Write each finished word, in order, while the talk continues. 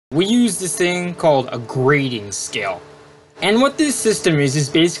We use this thing called a grading scale. And what this system is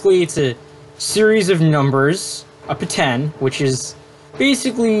basically it's a series of numbers up to 10, which is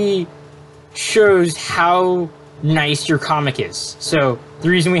basically shows how nice your comic is. So the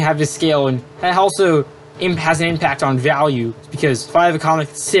reason we have this scale, and that also has an impact on value, is because if I have a comic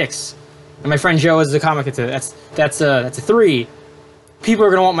that's 6, and my friend Joe has a comic that's a 3, people are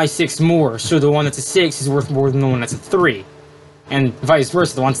going to want my 6 more, so the one that's a 6 is worth more than the one that's a 3. And vice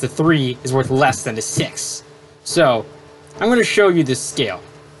versa, the one that's a 3 is worth less than the 6. So, I'm going to show you this scale.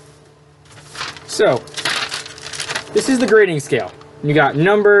 So, this is the grading scale. You got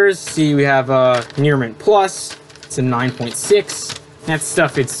numbers, see we have Near Mint Plus, it's a 9.6. That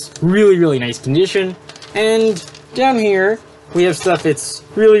stuff, it's really, really nice condition. And down here, we have stuff that's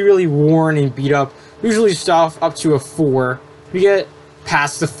really, really worn and beat up. Usually stuff up to a 4. We get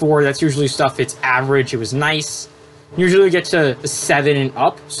past the 4, that's usually stuff it's average, it was nice. Usually we get to a 7 and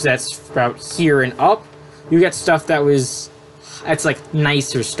up, so that's about here and up. You get stuff that's like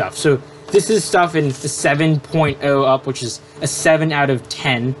nicer stuff. So this is stuff in the 7.0 up, which is a 7 out of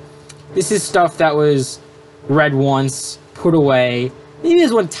 10. This is stuff that was read once, put away. Maybe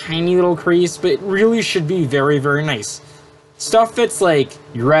there's one tiny little crease, but it really should be very, very nice. Stuff that's like,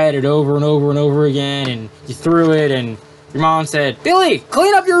 you read it over and over and over again, and you threw it, and your mom said, "Billy,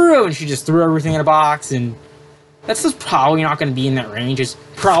 clean up your room!" And she just threw everything in a box, and that's just probably not going to be in that range. It's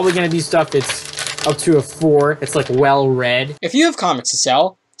probably going to be stuff that's up to a 4. It's like well read. If you have comics to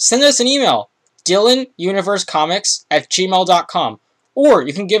sell, send us an email, DylanUniverseComics@gmail.com, or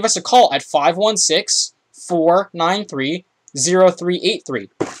you can give us a call at 516-493-0383.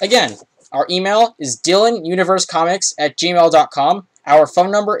 Again, our email is DylanUniverseComics@gmail.com. Our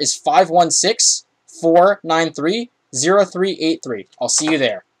phone number is 516-493-0383. I'll see you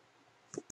there.